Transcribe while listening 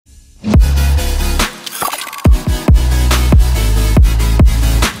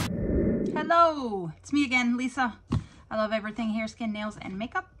Hello, it's me again, Lisa. I love everything hair, skin, nails, and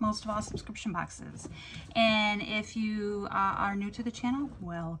makeup, most of all subscription boxes. And if you are new to the channel,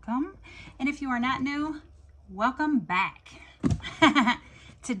 welcome. And if you are not new, welcome back.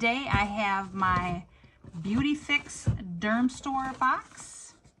 Today I have my BeautyFix Dermstore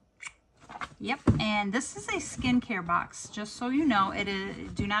box. Yep, and this is a skincare box, just so you know. It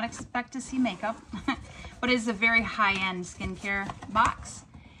is, do not expect to see makeup, but it is a very high-end skincare box.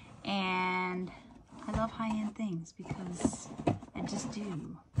 And I love high-end things because I just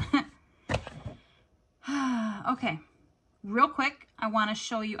do. Okay, real quick, I want to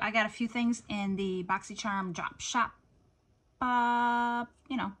show you, I got a few things in the BoxyCharm drop shop,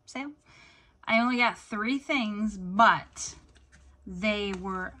 sale. I only got 3 things, but they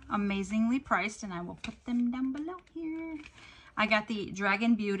were amazingly priced, and I will put them down below here. I got the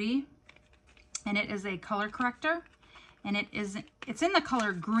Dragon Beauty, and it is a color corrector. And it's in the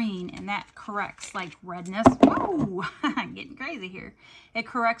color green, and that corrects like redness. Whoa, I'm getting crazy here. It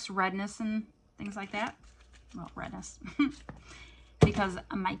corrects redness and things like that. Well, redness. Because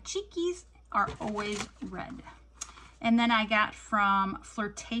my cheekies are always red. And then I got from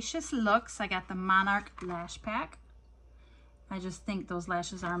Flirtatious Looks, I got the Monarch Lash Pack. I just think those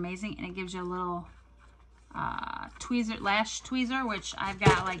lashes are amazing, and it gives you a little lash tweezer, which I've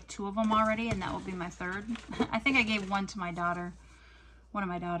got like 2 of them already, and that will be my 3rd. I think I gave one to my daughter, one of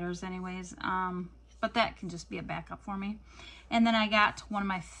my daughters anyways, but that can just be a backup for me. And then I got one of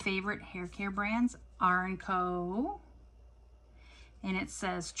my favorite hair care brands, R&Co, and it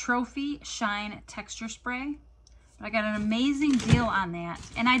says Trophy Shine Texture Spray. But I got an amazing deal on that,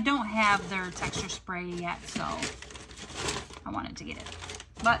 and I don't have their texture spray yet, so I wanted to get it.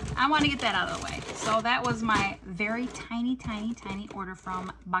 But I want to get that out of the way. So that was my very tiny order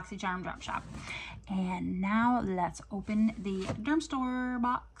from BoxyCharm Drop Shop. And now let's open the Dermstore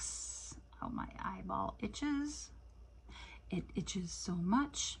box. Oh, my eyeball itches. It itches so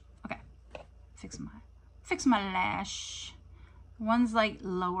much. Okay, fix my lash. One's like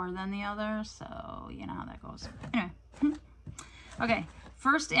lower than the other, so you know how that goes. Anyway, okay.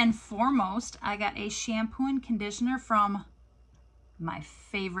 First and foremost, I got a shampoo and conditioner from my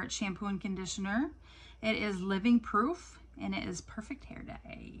favorite shampoo and conditioner. It is Living Proof, and it is Perfect Hair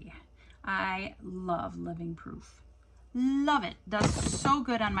Day. I love Living Proof. Love it. Does so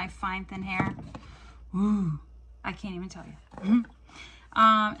good on my fine, thin hair. Ooh, I can't even tell you.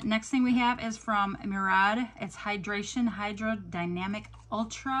 Next thing we have is from Murad. It's Hydration Hydrodynamic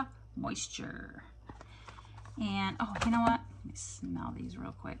Ultra Moisture. And, oh, you know what? Let me smell these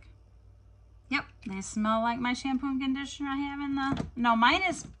real quick. Yep, they smell like my shampoo and conditioner I have in the... No, mine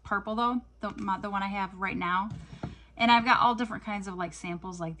is purple, though, the one I have right now. And I've got all different kinds of, like,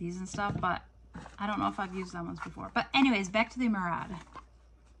 samples like these and stuff, but I don't know if I've used that ones before. But anyways, back to the Murad.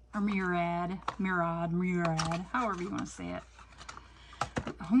 Or Murad, however you want to say it.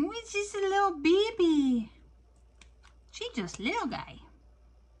 Oh, it's just a little baby. She just a little guy.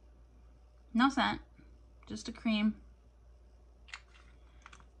 No scent, just a cream.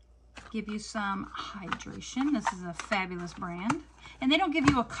 Give you some hydration. This is a fabulous brand. And they don't give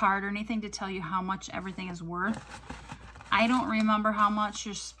you a card or anything to tell you how much everything is worth. I don't remember how much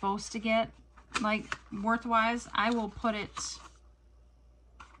you're supposed to get, like, worth-wise. I will put it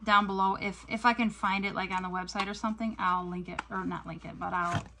down below. If I can find it, like, on the website or something, I'll link it. Or not link it, but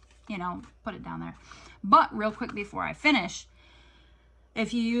I'll, you know, put it down there. But real quick before I finish,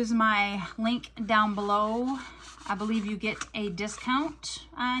 if you use my link down below, I believe you get a discount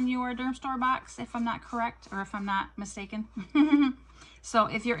on your Dermstore box, if I'm not correct, or if I'm not mistaken. So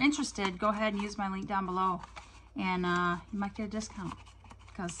if you're interested, go ahead and use my link down below, and you might get a discount,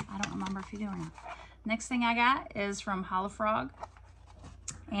 because I don't remember if you do or not. Next thing I got is from Holofrog,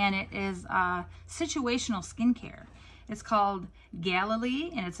 and it is situational skincare. It's called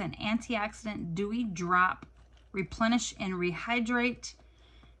Galilee, and it's an antioxidant dewy drop, replenish and rehydrate,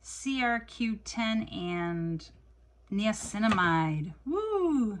 CRQ10 and niacinamide.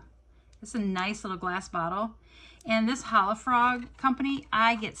 Woo! It's a nice little glass bottle. And this Holofrog company,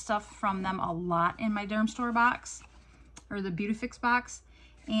 I get stuff from them a lot in my Dermstore box, or the BeautyFix box.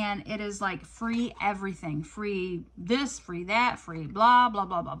 And it is like free everything. Free this, free that, free blah, blah,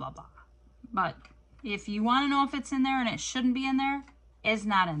 blah, blah, blah, blah. But if you want to know if it's in there and it shouldn't be in there, it's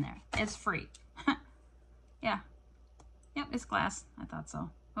not in there. It's free. Yeah. Yep, it's glass. I thought so.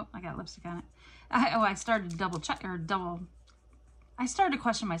 Oh, I got lipstick on it. I started to I started to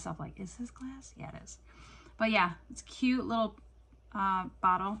question myself, like, is this glass? Yeah, it is. But yeah, it's a cute little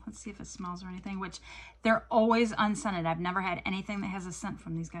bottle. Let's see if it smells or anything, which they're always unscented. I've never had anything that has a scent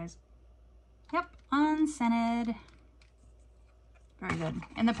from these guys. Yep, unscented. Very good.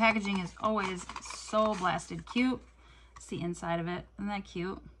 And the packaging is always so blasted cute. It's the inside of it. Isn't that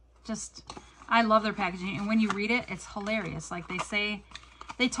cute? Just, I love their packaging. And when you read it, it's hilarious. Like they say,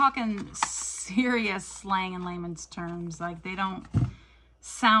 they talk in serious slang and layman's terms. Like they don't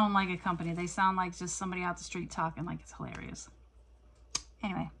sound like a company. They sound like just somebody out the street talking. Like it's hilarious.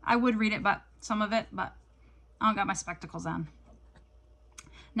 Anyway, I would read it, but some of it, but I don't got my spectacles on.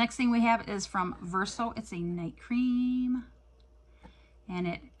 Next thing we have is from Verso. It's a night cream. And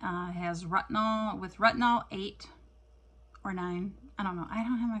it has retinol, with retinol 8 or 9. I don't know. I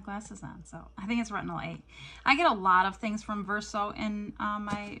don't have my glasses on, so I think it's retinol 8. I get a lot of things from Verso in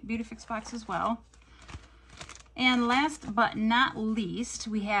my BeautyFix box as well. And last but not least,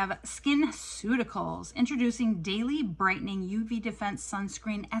 we have SkinCeuticals, introducing Daily Brightening UV Defense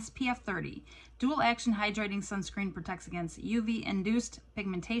Sunscreen SPF 30. Dual action hydrating sunscreen protects against UV-induced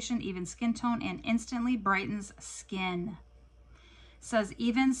pigmentation, even skin tone, and instantly brightens skin. Says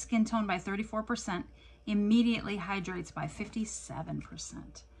even skin tone by 34%, immediately hydrates by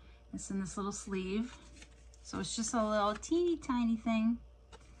 57%. It's in this little sleeve. So it's just a little teeny tiny thing.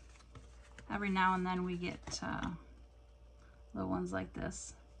 Every now and then we get little ones like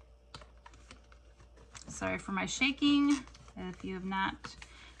this. Sorry for my shaking. If you have not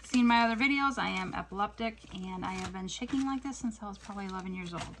seen my other videos, I am epileptic and I have been shaking like this since I was probably 11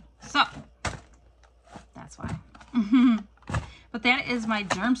 years old. So that's why. But that is my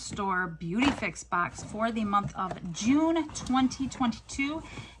Dermstore BeautyFix box for the month of June 2022.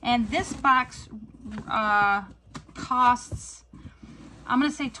 And this box costs, I'm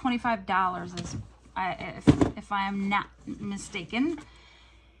going to say $25 if I am not mistaken.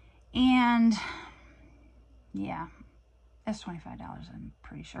 And yeah, that's $25, I'm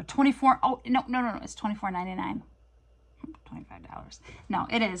pretty sure. 24, oh, no, it's $24.99. $25. No,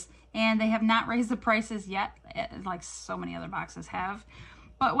 it is. And they have not raised the prices yet, like so many other boxes have.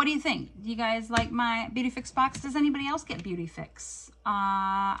 But what do you think? Do you guys like my BeautyFix box? Does anybody else get BeautyFix?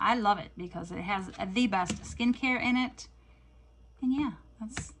 I love it because it has the best skincare in it. And yeah,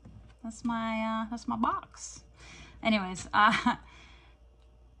 that's my box. Anyways,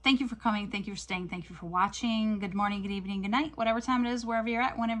 thank you for coming. Thank you for staying. Thank you for watching. Good morning, good evening, good night, whatever time it is, wherever you're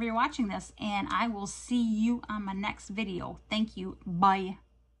at, whenever you're watching this. And I will see you on my next video. Thank you. Bye.